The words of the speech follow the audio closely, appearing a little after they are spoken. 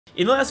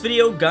In the last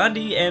video,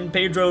 Gandhi and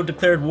Pedro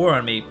declared war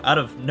on me out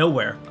of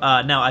nowhere.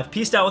 Now, I've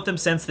peaced out with them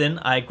since then.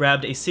 I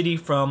grabbed a city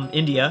from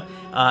India,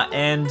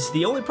 and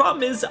the only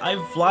problem is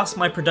I've lost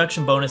my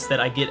production bonus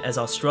that I get as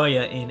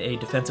Australia in a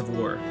defensive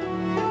war.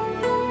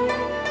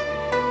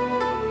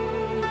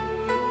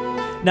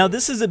 Now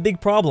this is a big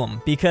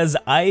problem because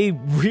I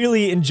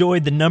really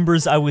enjoyed the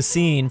numbers I was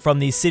seeing from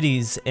these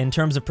cities in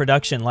terms of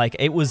production. Like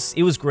it was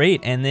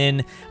great, and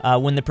then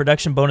when the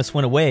production bonus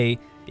went away,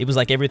 it was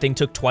like everything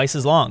took twice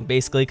as long,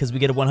 basically, because we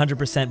get a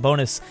 100%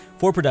 bonus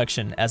for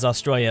production as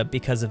Australia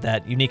because of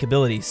that unique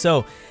ability.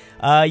 So,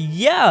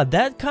 yeah,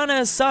 that kind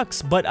of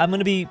sucks, but I'm going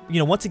to be,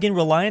 once again,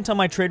 reliant on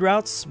my trade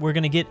routes. We're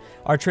going to get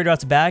our trade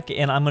routes back,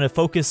 and I'm going to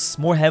focus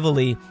more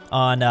heavily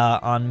on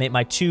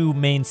my two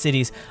main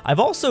cities. I've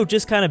also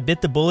just kind of bit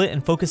the bullet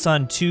and focused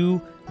on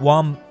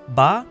Wamba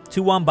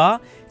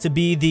to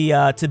be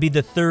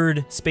the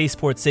third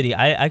spaceport city.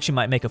 I actually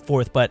might make a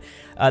fourth, but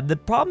the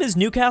problem is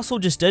Newcastle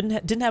just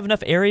didn't have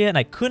enough area, and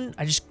I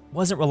just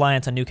wasn't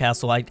reliant on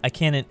Newcastle. I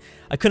couldn't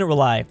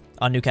rely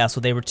on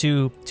Newcastle. They were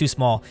too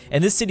small.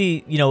 And this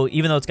city,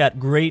 even though it's got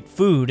great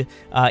food,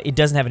 it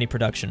doesn't have any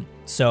production.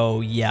 So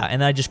yeah,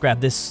 and I just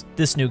grabbed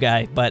this new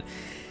guy, but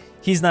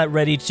he's not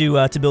ready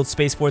to build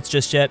spaceports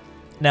just yet.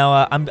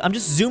 Now, I'm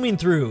just zooming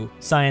through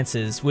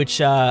sciences, which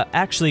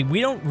actually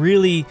we don't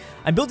really...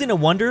 I'm building a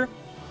wonder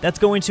that's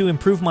going to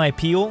improve my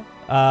appeal,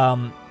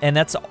 and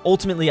that's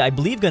ultimately, I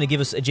believe, going to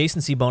give us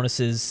additional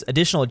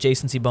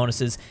adjacency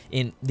bonuses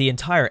in the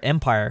entire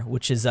empire,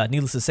 which is,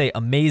 needless to say,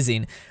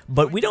 amazing.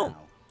 But we don't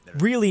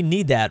really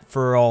need that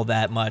for all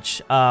that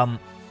much.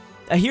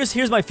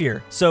 Here's my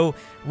fear. So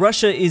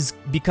Russia is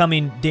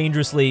becoming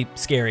dangerously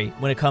scary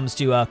when it comes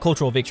to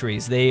cultural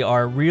victories. They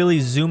are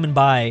really zooming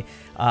by.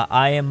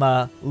 I am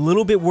a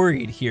little bit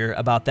worried here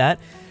about that.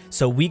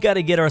 So we got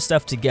to get our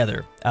stuff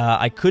together.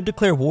 I could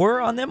declare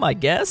war on them, I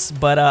guess,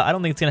 but I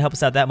don't think it's going to help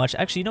us out that much.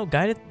 Actually,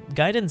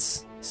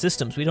 guidance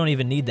systems, we don't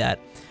even need that.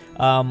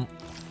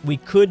 We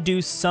could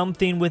do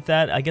something with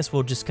that. I guess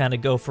we'll just kind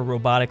of go for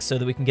robotics so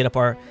that we can get up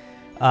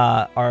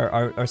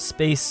our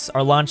space,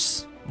 our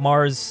launch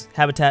Mars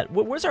habitat.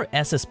 Where's our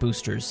SS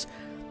boosters?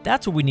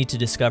 That's what we need to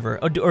discover.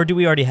 Or do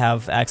we already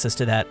have access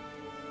to that?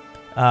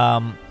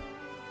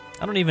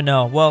 I don't even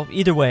know. Well,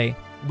 either way,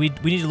 we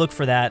need to look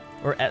for that.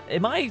 Or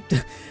am I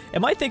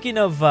thinking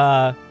of?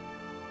 I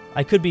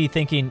could be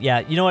thinking. Yeah,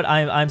 you know what?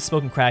 I'm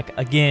smoking crack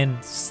again.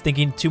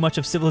 Thinking too much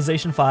of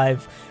Civilization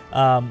 5.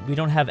 We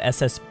don't have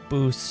SS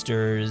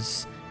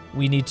boosters.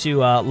 We need to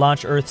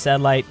launch Earth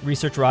satellite,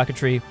 research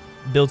rocketry,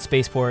 build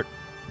spaceport.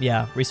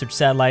 Yeah, research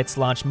satellites,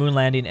 launch moon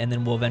landing, and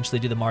then we'll eventually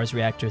do the Mars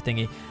reactor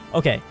thingy.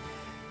 Okay,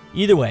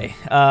 either way.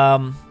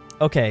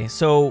 Okay,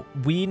 so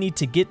we need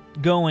to get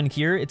going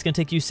here. It's going to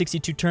take you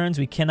 62 turns.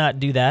 We cannot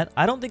do that.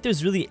 I don't think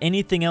there's really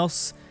anything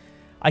else.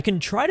 I can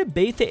try to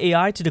bait the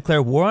AI to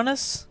declare war on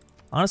us.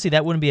 Honestly,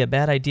 that wouldn't be a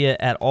bad idea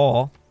at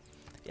all.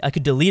 I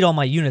could delete all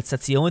my units.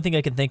 That's the only thing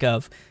I can think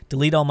of.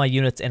 Delete all my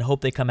units and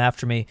hope they come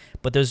after me.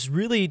 But there's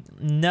really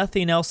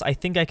nothing else I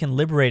think I can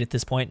liberate at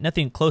this point.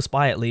 Nothing close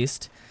by, at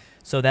least.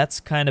 So that's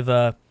kind of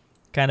a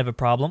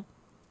problem.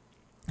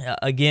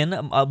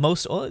 Again,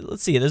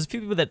 let's see. There's a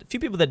few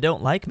people that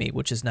don't like me,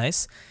 which is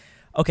nice.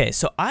 Okay,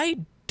 so I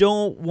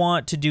don't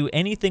want to do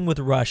anything with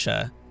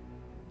Russia.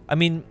 I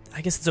mean,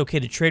 I guess it's okay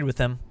to trade with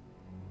them.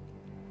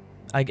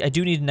 I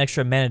do need an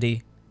extra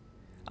amenity.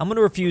 I'm going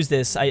to refuse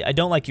this. I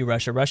don't like you,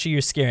 Russia. Russia,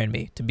 you're scaring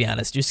me, to be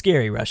honest. You're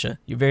scary, Russia.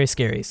 You're very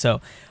scary.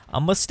 So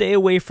I'm going to stay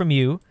away from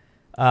you.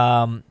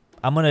 I'm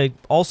going to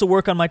also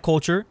work on my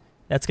culture.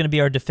 That's going to be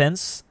our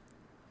defense.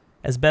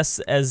 As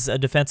best as a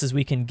defense as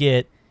we can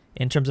get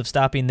in terms of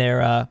stopping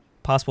their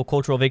possible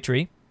cultural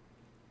victory.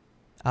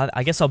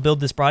 I guess I'll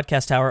build this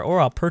broadcast tower, or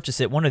I'll purchase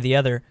it, one or the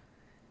other.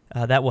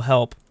 That will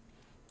help.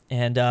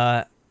 And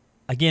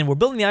again, we're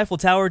building the Eiffel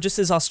Tower just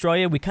as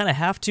Australia. We kind of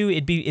have to.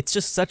 It's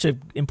just such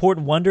an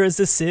important wonder as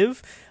this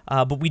Civ,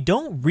 but we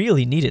don't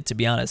really need it, to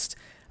be honest.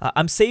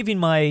 I'm saving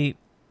my...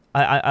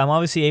 I'm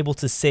obviously able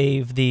to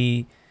save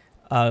the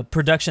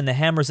production, the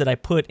hammers that I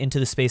put into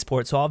the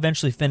spaceport, so I'll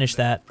eventually finish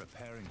that.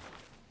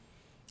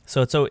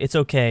 So it's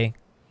okay.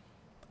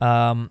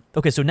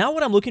 Okay, so now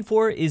what I'm looking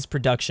for is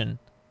production.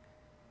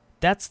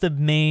 That's the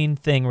main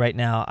thing right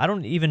now. I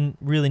don't even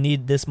really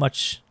need this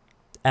much,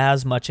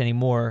 as much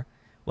anymore.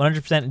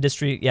 100%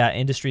 industry, yeah,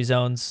 industry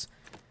zones.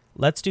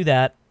 Let's do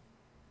that.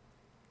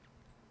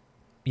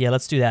 Yeah,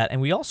 let's do that.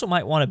 And we also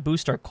might want to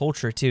boost our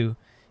culture too.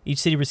 Each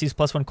city receives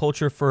 +1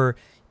 culture for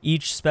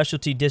each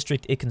specialty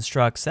district it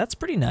constructs. That's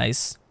pretty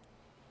nice.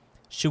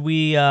 Should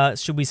we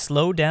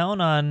slow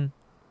down on...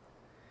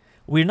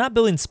 We're not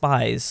building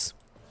spies,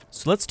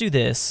 so let's do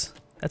this.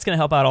 That's going to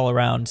help out all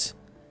around.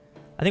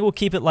 I think we'll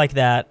keep it like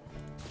that.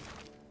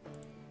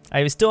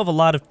 I still have a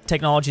lot of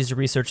technologies to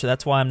research, so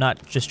that's why I'm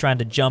not just trying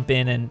to jump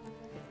in and...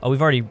 Oh,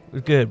 we're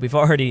good. We've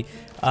already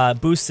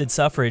boosted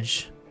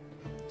suffrage,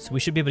 so we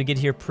should be able to get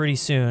here pretty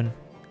soon.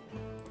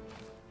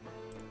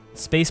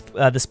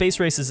 The space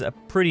race is a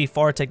pretty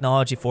far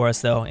technology for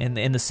us, though,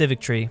 in the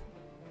civic tree.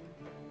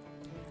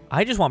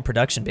 I just want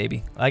production,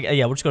 baby.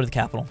 Yeah, we'll just go to the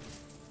capital.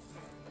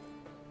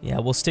 Yeah,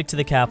 we'll stick to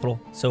the capital.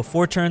 So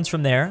 4 turns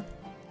from there.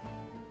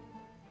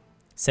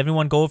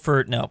 71 gold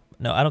for... No,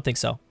 I don't think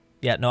so.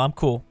 Yeah, no, I'm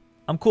cool.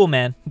 I'm cool,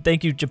 man.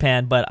 Thank you,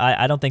 Japan, but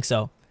I don't think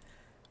so.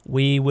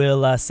 We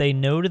will say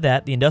no to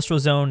that. The industrial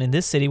zone in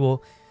this city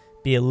will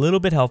be a little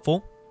bit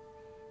helpful.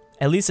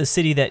 At least a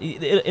city that...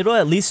 It'll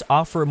at least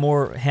offer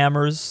more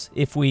hammers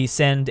if we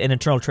send an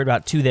internal trade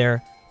route to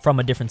there from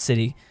a different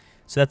city.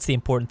 So that's the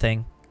important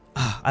thing.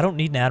 I don't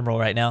need an admiral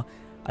right now.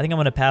 I think I'm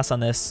going to pass on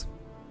this.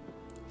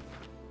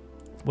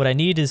 What I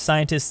need is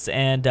scientists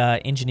and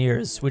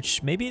engineers,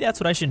 which maybe that's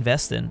what I should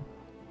invest in.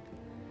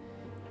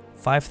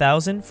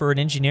 5,000 for an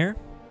engineer.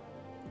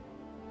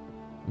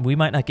 We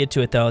might not get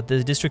to it, though.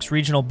 The district's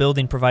regional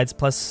building provides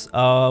plus...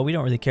 we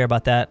don't really care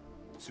about that.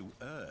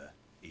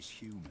 Is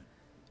human.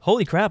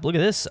 Holy crap, look at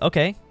this.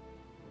 Okay.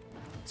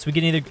 So we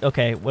can either...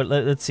 Okay,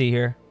 let's see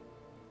here.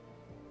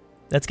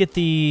 Let's get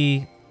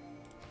the...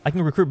 I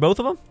can recruit both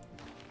of them?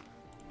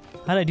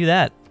 How did I do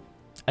that?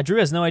 Drew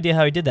has no idea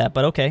how he did that,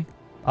 but okay.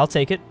 I'll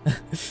take it.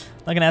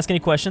 Not going to ask any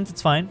questions.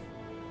 It's fine.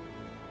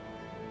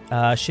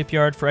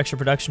 Shipyard for extra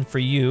production for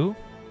you.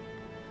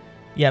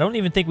 Yeah, I don't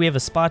even think we have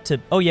a spot to...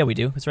 Oh, yeah, we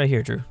do. It's right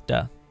here, Drew.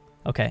 Duh.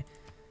 Okay.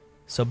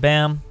 So,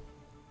 bam.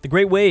 The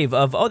Great Wave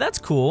of... Oh, that's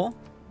cool.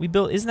 We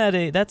built... Isn't that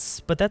a...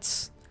 But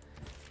that's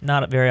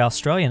not very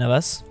Australian of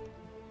us.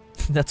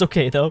 That's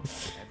okay, though.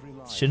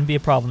 Shouldn't be a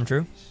problem,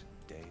 Drew.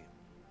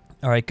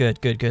 All right, good.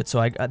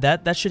 So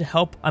that should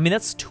help. I mean,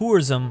 that's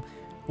tourism.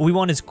 What we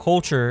want is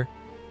culture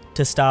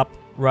to stop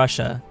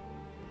Russia.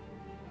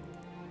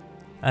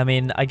 I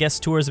mean, I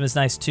guess tourism is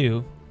nice,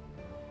 too.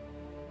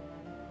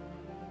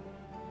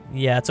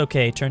 Yeah, it's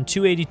okay. Turn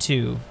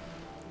 282.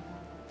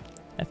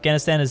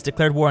 Afghanistan has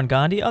declared war on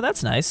Gandhi. Oh,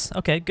 that's nice.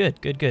 Okay,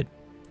 good.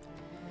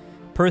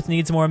 Perth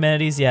needs more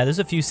amenities. Yeah, there's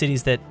a few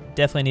cities that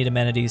definitely need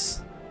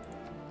amenities.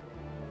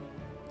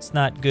 It's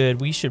not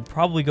good. We should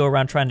probably go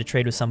around trying to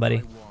trade with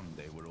somebody.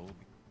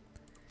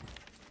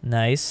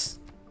 Nice.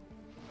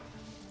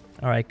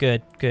 All right,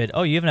 good.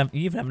 Oh, you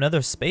even have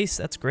another space.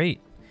 That's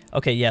great.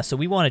 Okay, yeah, so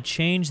we want to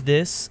change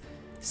this,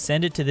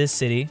 send it to this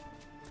city.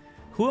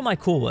 Who am I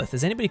cool with?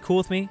 Is anybody cool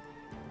with me?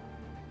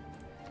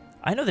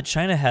 I know that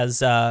China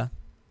has, I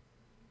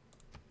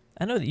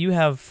know that you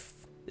have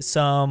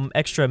some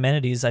extra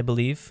amenities, I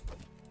believe.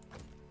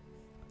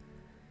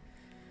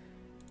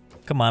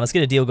 Come on, let's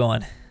get a deal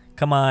going.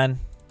 Come on.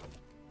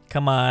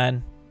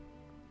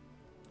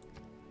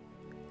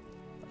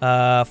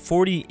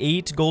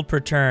 48 gold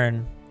per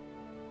turn.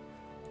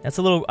 That's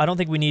a little... I don't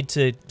think we need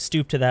to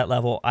stoop to that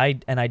level. I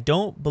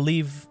don't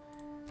believe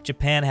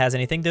Japan has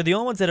anything. They're the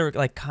only ones that are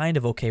like kind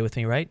of okay with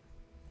me, right?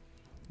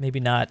 Maybe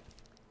not.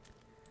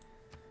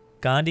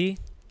 Gandhi.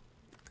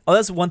 Oh,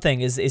 that's one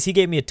thing, is he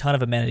gave me a ton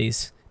of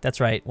amenities. That's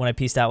right, when I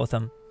pieced out with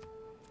him.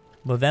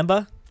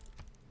 Movemba.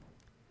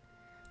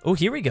 Oh,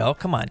 here we go.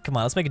 Come on.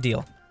 Let's make a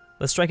deal.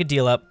 Let's strike a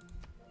deal up.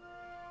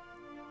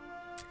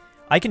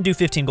 I can do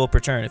 15 gold per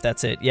turn if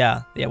that's it.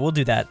 Yeah, we'll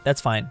do that. That's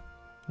fine.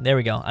 There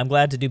we go. I'm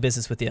glad to do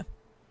business with you.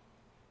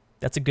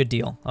 That's a good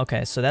deal.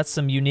 Okay, so that's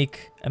some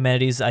unique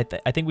amenities. I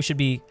think we should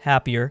be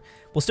happier.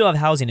 We'll still have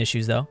housing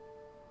issues, though,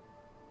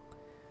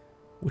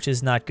 which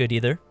is not good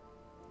either.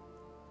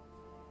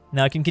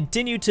 Now, I can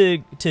continue to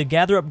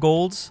gather up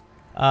golds,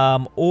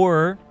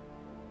 or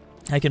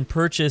I can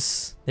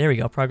purchase... There we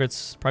go.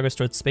 Progress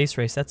towards space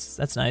race.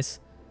 That's nice.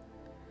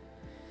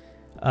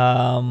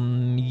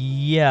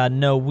 Yeah,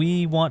 no,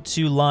 we want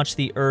to launch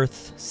the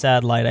Earth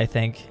satellite, I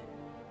think.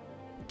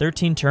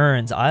 13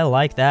 turns. I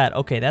like that.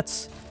 Okay,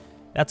 that's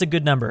a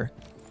good number.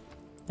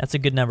 That's a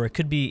good number. It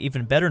could be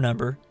even better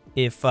number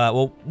if,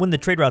 well, when the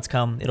trade routes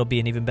come, it'll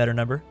be an even better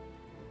number.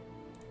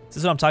 This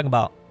is what I'm talking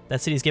about. That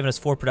city's giving us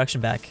 4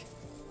 production back.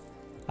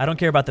 I don't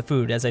care about the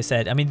food, as I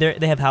said. I mean,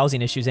 they have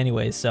housing issues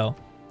anyways, so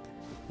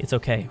it's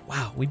okay.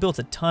 Wow, we built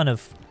a ton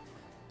of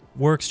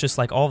works just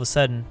like all of a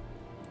sudden.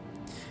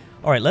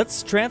 All right,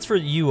 let's transfer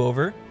you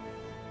over.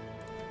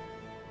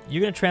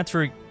 You're going to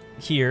transfer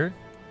here.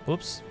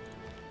 Whoops.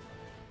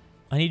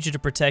 I need you to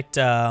protect,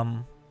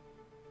 yeah,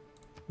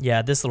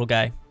 this little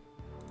guy.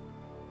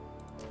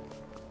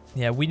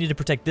 Yeah, we need to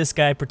protect this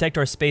guy, protect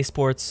our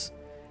spaceports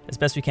as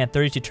best we can.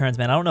 32 turns,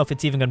 man. I don't know if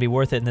it's even going to be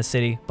worth it in this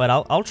city, but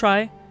I'll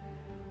try.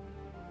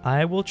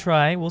 I will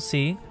try. We'll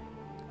see.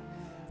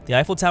 The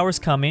Eiffel Tower's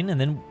coming, and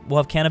then we'll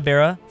have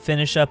Canberra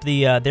finish up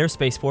the their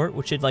spaceport,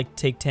 which should like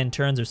take 10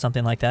 turns or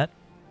something like that.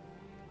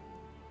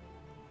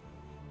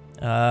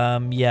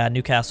 Yeah,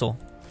 Newcastle.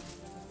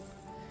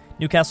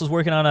 Newcastle's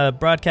working on a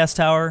broadcast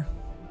tower.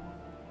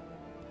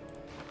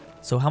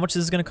 So how much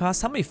is this going to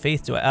cost? How many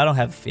faith do I don't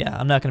have? Yeah,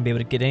 I'm not going to be able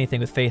to get anything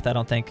with faith, I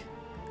don't think.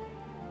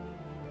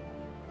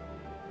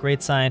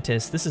 Great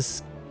scientist. This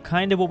is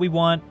kind of what we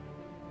want.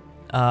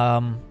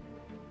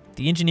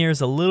 The engineer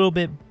is a little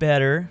bit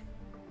better.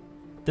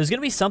 There's going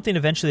to be something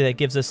eventually that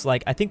gives us,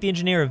 like, I think the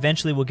engineer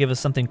eventually will give us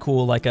something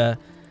cool, like a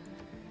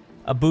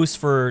boost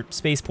for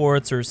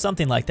spaceports or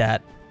something like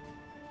that.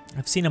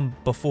 I've seen them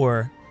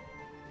before.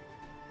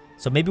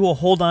 So maybe we'll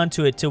hold on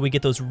to it till we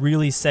get those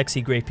really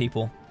sexy great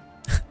people.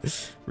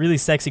 Really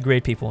sexy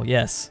great people,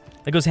 yes.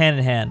 That goes hand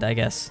in hand, I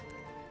guess.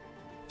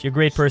 If you're a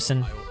great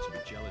person, I ought to be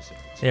jealous of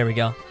it. there we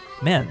go.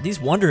 Man,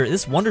 this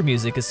wonder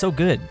music is so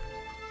good.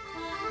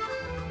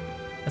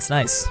 That's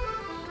nice.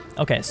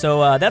 Okay,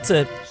 so that's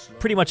a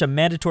pretty much a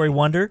mandatory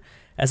wonder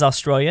as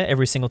Australia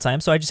every single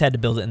time, so I just had to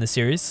build it in the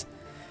series.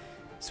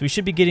 So we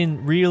should be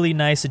getting really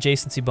nice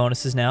adjacency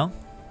bonuses now.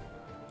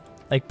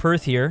 Like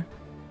Perth here.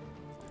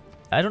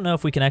 I don't know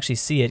if we can actually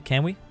see it,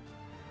 can we?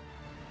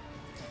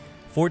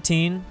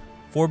 14,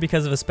 4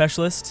 because of a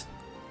specialist.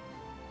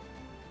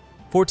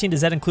 14,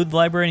 does that include the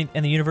library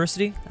and the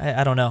university?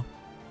 I don't know.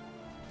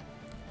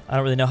 I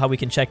don't really know how we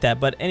can check that,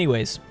 but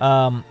anyways,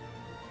 yeah,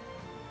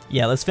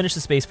 let's finish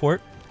the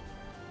spaceport.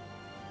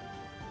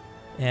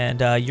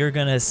 And you're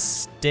gonna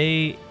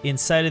stay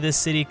inside of this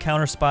city,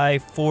 counter spy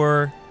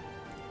for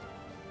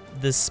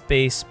the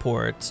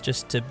spaceport,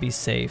 just to be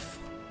safe.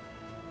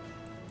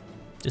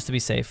 Just to be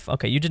safe.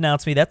 Okay, you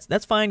denounced me.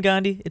 That's fine,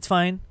 Gandhi. It's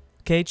fine.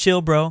 Okay,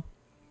 chill, bro.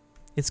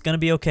 It's gonna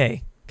be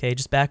okay. Okay,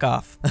 just back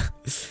off.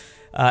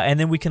 And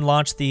then we can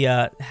launch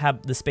the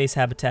space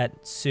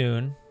habitat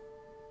soon.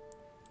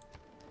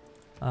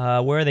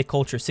 Where are they?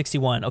 Culture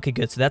 61. Okay,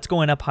 good. So that's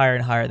going up higher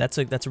and higher. That's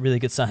a really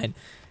good sign.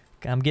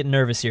 I'm getting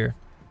nervous here.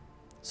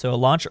 So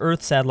launch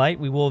Earth satellite.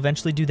 We will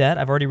eventually do that.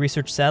 I've already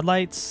researched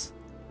satellites,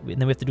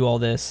 and then we have to do all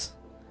this.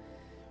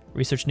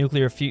 Research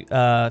nuclear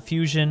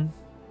fusion.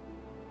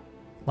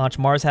 Launch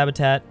Mars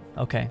habitat.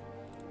 Okay.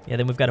 Yeah,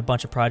 then we've got a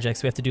bunch of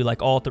projects we have to do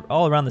like all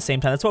around the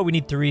same time. That's why we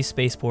need 3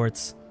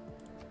 spaceports.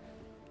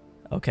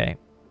 Okay.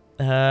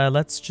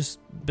 Let's just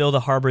build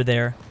a harbor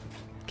there.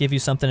 Give you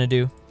something to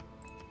do.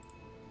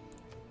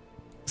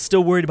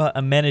 Still worried about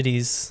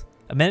amenities.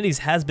 Amenities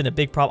has been a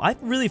big problem. I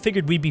really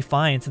figured we'd be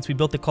fine since we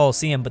built the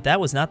Coliseum, but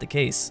that was not the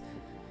case.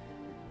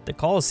 The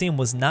Coliseum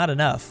was not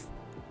enough.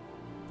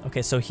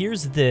 Okay, so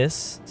here's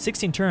this.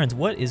 16 turns.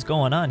 What is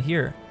going on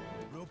here?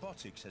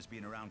 Robotics has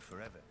been around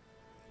forever.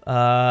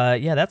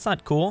 Yeah, that's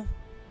not cool.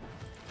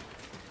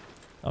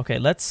 Okay,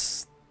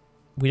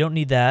 we don't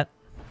need that.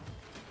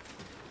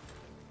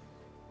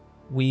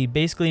 We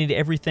basically need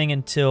everything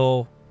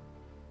until...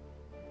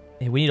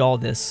 Hey, we need all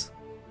this.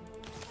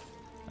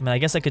 I mean, I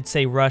guess I could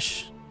say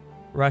rush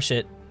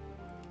it.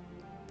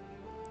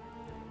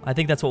 I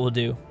think that's what we'll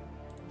do.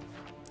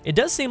 It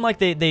does seem like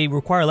they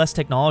require less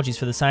technologies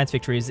for the science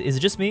victories. Is it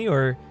just me,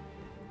 or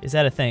is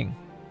that a thing?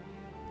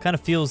 Kind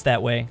of feels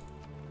that way.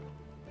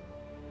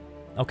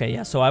 Okay,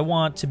 yeah, so I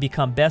want to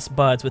become best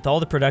buds with all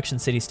the production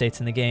city-states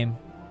in the game.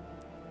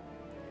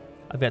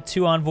 I've got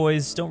 2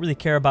 envoys. Don't really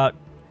care about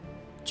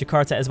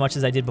Jakarta as much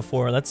as I did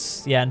before.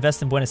 Let's, yeah,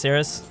 invest in Buenos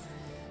Aires.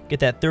 Get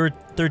that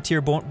third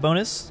tier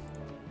bonus.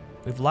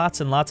 We have lots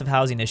and lots of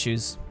housing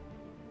issues.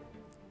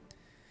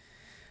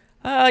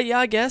 Yeah,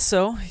 I guess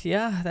so.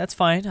 Yeah, that's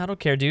fine. I don't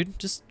care, dude.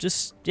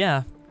 Just,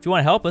 yeah. If you want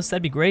to help us,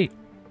 that'd be great.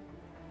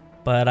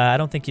 But I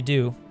don't think you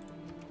do.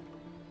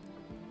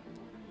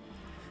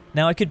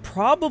 Now, I could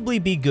probably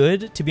be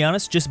good, to be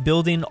honest, just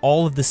building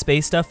all of the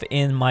space stuff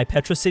in my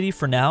Petra city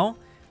for now.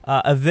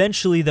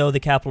 Eventually, though, the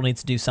capital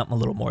needs to do something a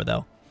little more,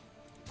 though.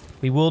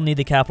 We will need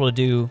the capital to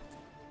do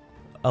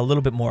a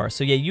little bit more.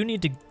 So, yeah, you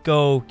need to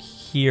go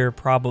here,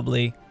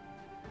 probably.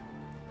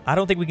 I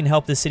don't think we can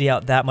help this city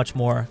out that much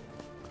more.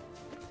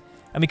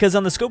 And because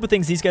on the scope of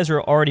things, these guys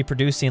are already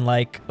producing,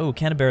 like... Oh,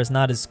 Canterbury is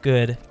not as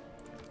good.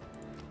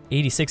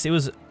 86. It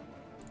was...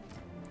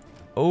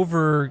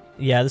 over,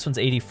 yeah, this one's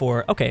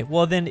 84. Okay,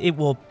 well then it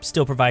will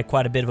still provide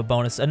quite a bit of a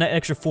bonus. An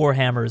extra 4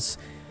 hammers,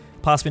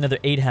 possibly another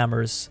 8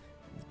 hammers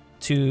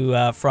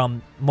to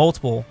from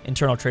multiple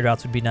internal trade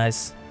routes would be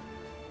nice.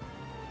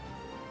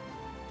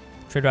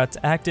 Trade routes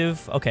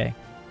active. Okay.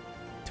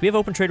 Do we have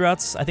open trade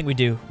routes? I think we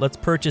do. Let's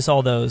purchase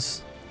all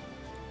those.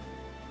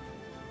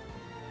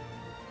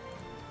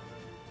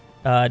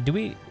 Do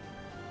we?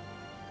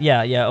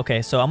 Yeah.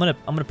 Okay. So I'm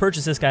gonna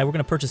purchase this guy. We're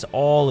gonna purchase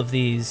all of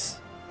these.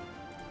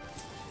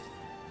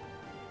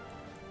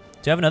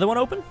 Do you have another one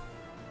open?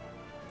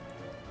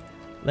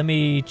 Let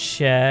me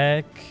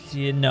check.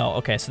 Yeah, no.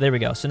 Okay, so there we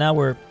go. So now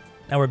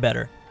we're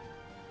better.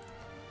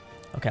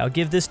 Okay, I'll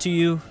give this to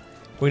you.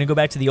 We're gonna go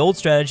back to the old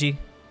strategy.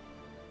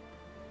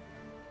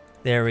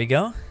 There we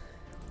go.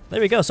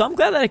 There we go. So I'm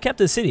glad that I kept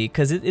the city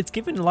because it's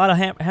given a lot of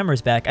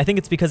hammers back. I think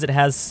it's because it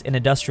has an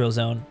industrial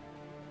zone,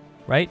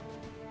 right?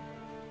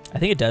 I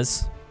think it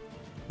does.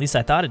 At least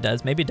I thought it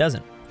does. Maybe it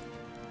doesn't.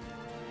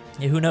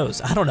 Yeah, who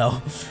knows? I don't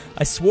know.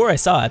 I swore I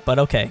saw it, but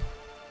okay.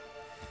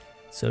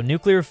 So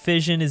nuclear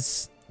fission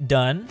is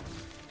done.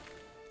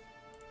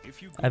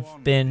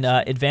 I've been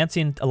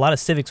advancing a lot of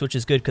civics, which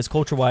is good because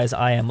culture-wise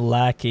I am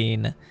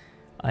lacking.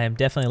 I am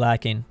definitely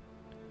lacking.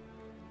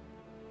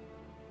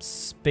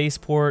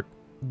 Spaceport,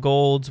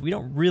 golds. We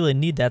don't really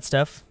need that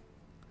stuff.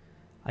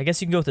 I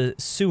guess you can go with the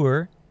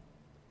sewer.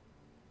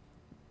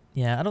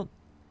 Yeah, I don't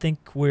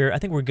think I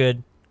think we're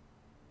good.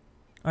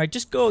 All right,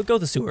 just go with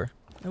the sewer.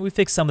 And we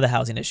fix some of the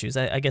housing issues.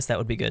 I guess that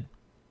would be good.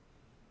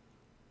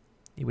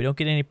 We don't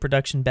get any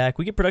production back.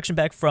 We get production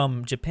back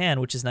from Japan,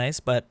 which is nice,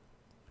 but...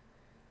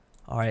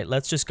 Alright,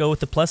 let's just go with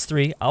the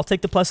 +3. I'll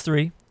take the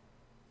 +3.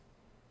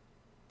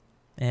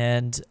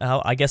 And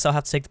I guess I'll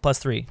have to take the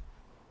 +3.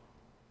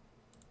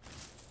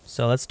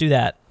 So let's do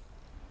that.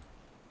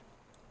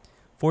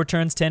 4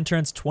 turns, 10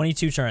 turns,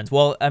 22 turns.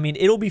 Well, I mean,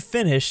 it'll be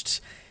finished.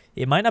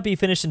 It might not be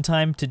finished in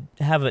time to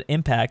have an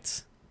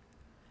impact.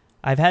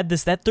 I've had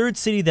that third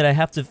city that I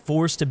have to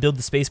force to build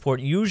the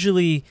spaceport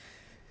usually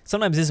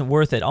sometimes isn't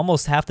worth it.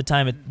 Almost half the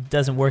time it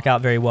doesn't work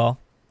out very well.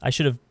 I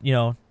should have, you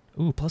know,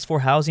 ooh,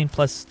 +4 housing,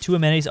 +2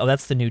 amenities. Oh,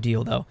 that's the New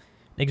Deal, though.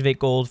 -8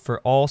 gold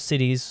for all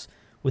cities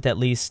with at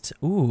least,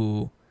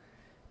 ooh,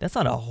 that's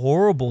not a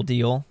horrible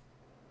deal.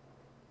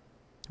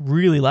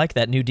 Really like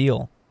that New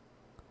Deal.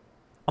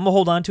 I'm going to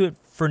hold on to it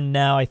for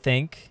now, I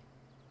think.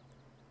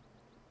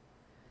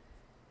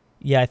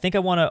 Yeah, I think I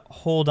want to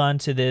hold on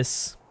to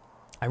this.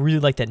 I really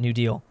like that New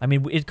Deal. I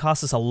mean, it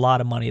costs us a lot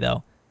of money,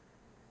 though.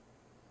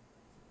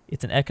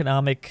 It's an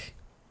economic...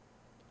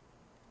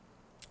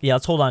 Yeah,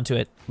 let's hold on to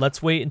it.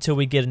 Let's wait until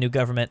we get a new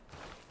government.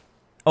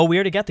 Oh, we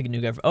already got the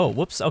new government. Oh,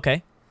 whoops.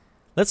 Okay.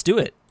 Let's do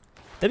it.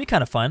 That'd be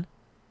kind of fun.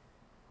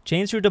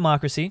 Change to a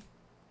democracy.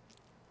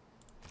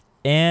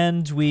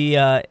 And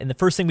and the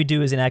first thing we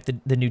do is enact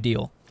the New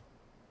Deal.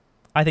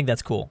 I think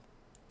that's cool.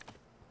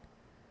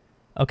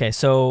 Okay,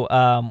 so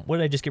what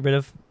did I just get rid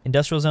of?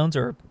 Industrial zones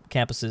or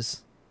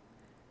campuses?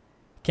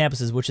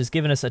 Campuses, which has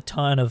given us a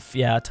ton of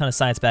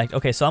science back.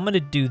 Okay, so I'm going to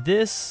do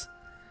this.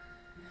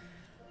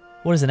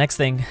 What is the next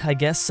thing? I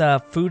guess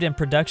food and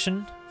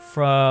production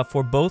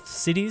for both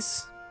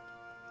cities.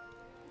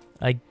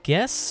 I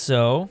guess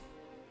so.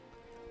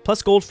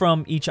 Plus gold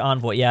from each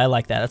envoy. Yeah, I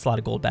like that. That's a lot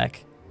of gold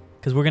back.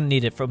 Because we're going to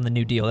need it from the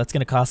New Deal. That's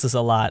going to cost us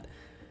a lot.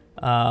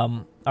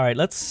 All right,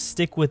 let's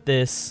stick with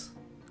this.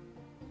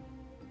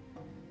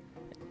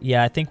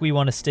 Yeah, I think we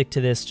want to stick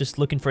to this. Just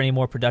looking for any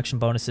more production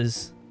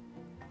bonuses.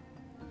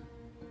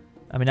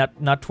 I mean,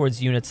 not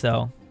towards units,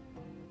 though.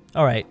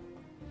 All right.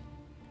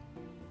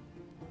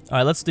 All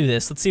right, let's do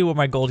this. Let's see what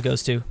my gold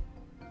goes to.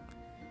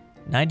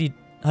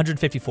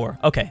 154.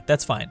 Okay,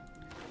 that's fine.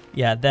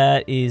 Yeah,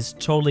 that is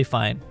totally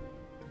fine.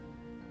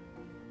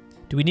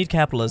 Do we need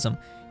capitalism?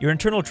 Your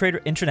international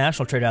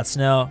trade routes.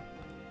 No.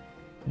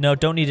 No,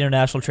 don't need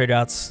international trade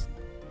routes.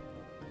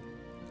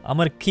 I'm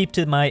going to keep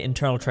to my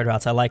internal trade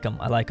routes. I like them.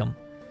 I like them.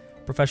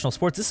 Professional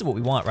sports. This is what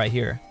we want right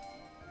here.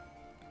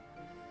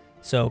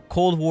 So,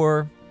 Cold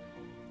War...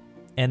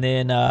 And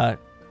then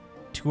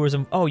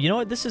tourism. Oh, you know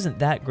what? This isn't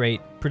that great.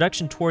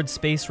 Production towards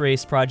space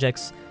race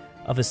projects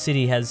of a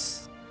city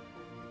has...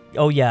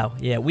 Oh, yeah.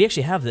 Yeah, we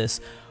actually have this.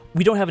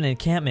 We don't have an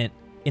encampment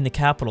in the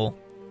capital.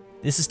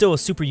 This is still a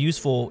super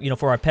useful, you know,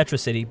 for our Petra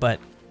city, but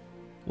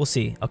we'll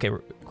see. Okay,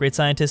 great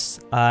scientists.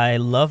 I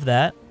love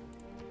that.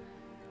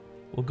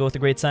 We'll go with the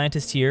great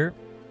scientist here.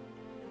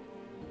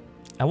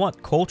 I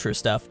want culture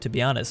stuff, to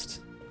be honest.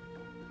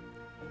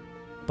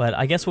 But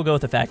I guess we'll go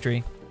with the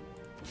factory.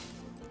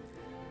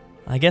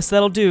 I guess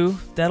that'll do.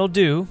 That'll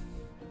do.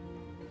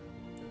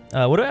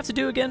 What do I have to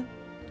do again?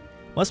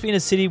 Must be in a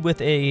city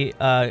with a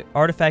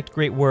artifact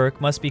great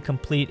work. Must be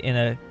complete in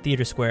a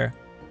theater square.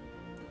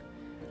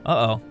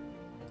 Uh-oh.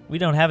 We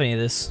don't have any of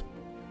this.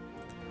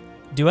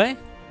 Do I?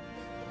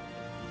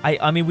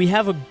 I mean, we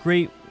have a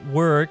great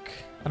work.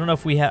 I don't know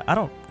if we have... I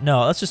don't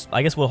know. Let's just...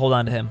 I guess we'll hold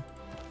on to him.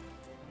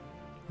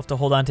 We'll have to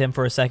hold on to him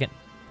for a second.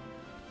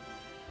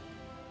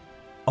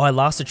 Oh, I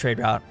lost a trade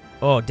route.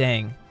 Oh,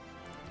 dang.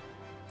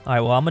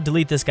 Alright, well, I'm going to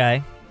delete this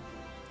guy.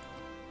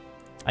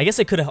 I guess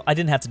I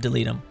didn't have to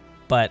delete him,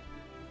 but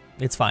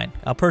it's fine.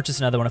 I'll purchase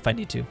another one if I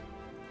need to.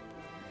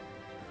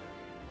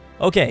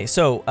 Okay,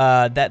 so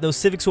those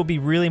civics will be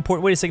really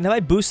important. Wait a second, have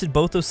I boosted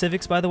both those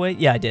civics, by the way?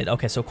 Yeah, I did.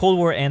 Okay, so Cold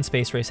War and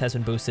Space Race has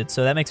been boosted,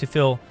 so that makes me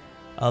feel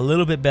a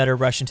little bit better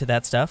rushing to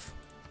that stuff.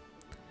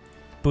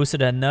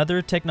 Boosted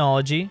another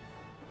technology.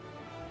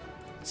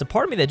 It's a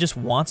part of me that just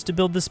wants to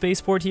build the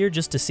spaceport here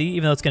just to see,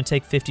 even though it's going to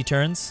take 50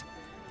 turns.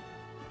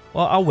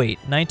 Well, I'll wait.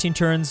 19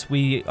 turns.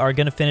 We are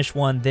going to finish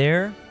one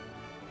there.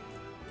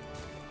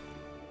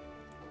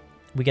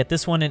 We get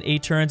this one in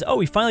 8 turns. Oh,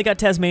 we finally got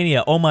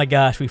Tasmania. Oh my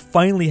gosh, we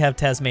finally have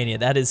Tasmania.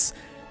 That is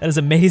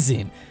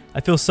amazing.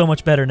 I feel so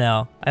much better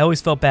now. I always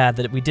felt bad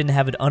that we didn't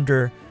have it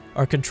under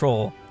our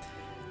control.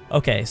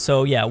 Okay,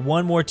 so yeah,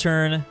 one more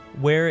turn.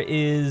 Where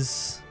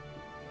is...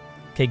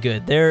 Okay,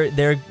 good.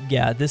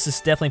 Yeah, this is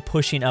definitely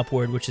pushing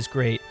upward, which is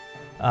great.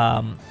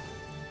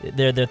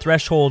 Their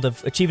threshold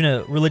of achieving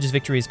a religious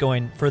victory is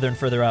going further and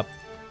further up.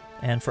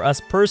 And for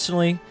us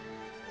personally,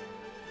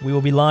 we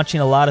will be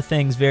launching a lot of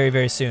things very,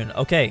 very soon.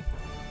 Okay,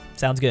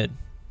 sounds good.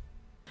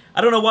 I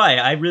don't know why.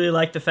 I really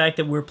like the fact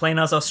that we're playing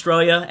as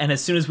Australia, and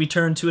as soon as we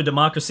turn to a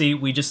democracy,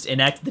 we just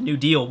enact the New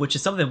Deal, which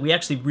is something that we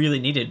actually really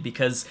needed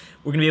because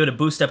we're going to be able to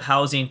boost up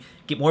housing,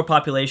 get more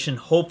population,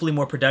 hopefully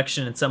more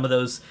production in some of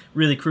those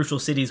really crucial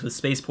cities with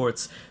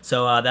spaceports.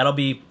 So that'll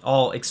be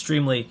all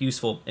extremely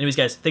useful. Anyways,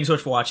 guys, thanks so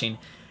much for watching,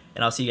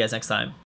 and I'll see you guys next time.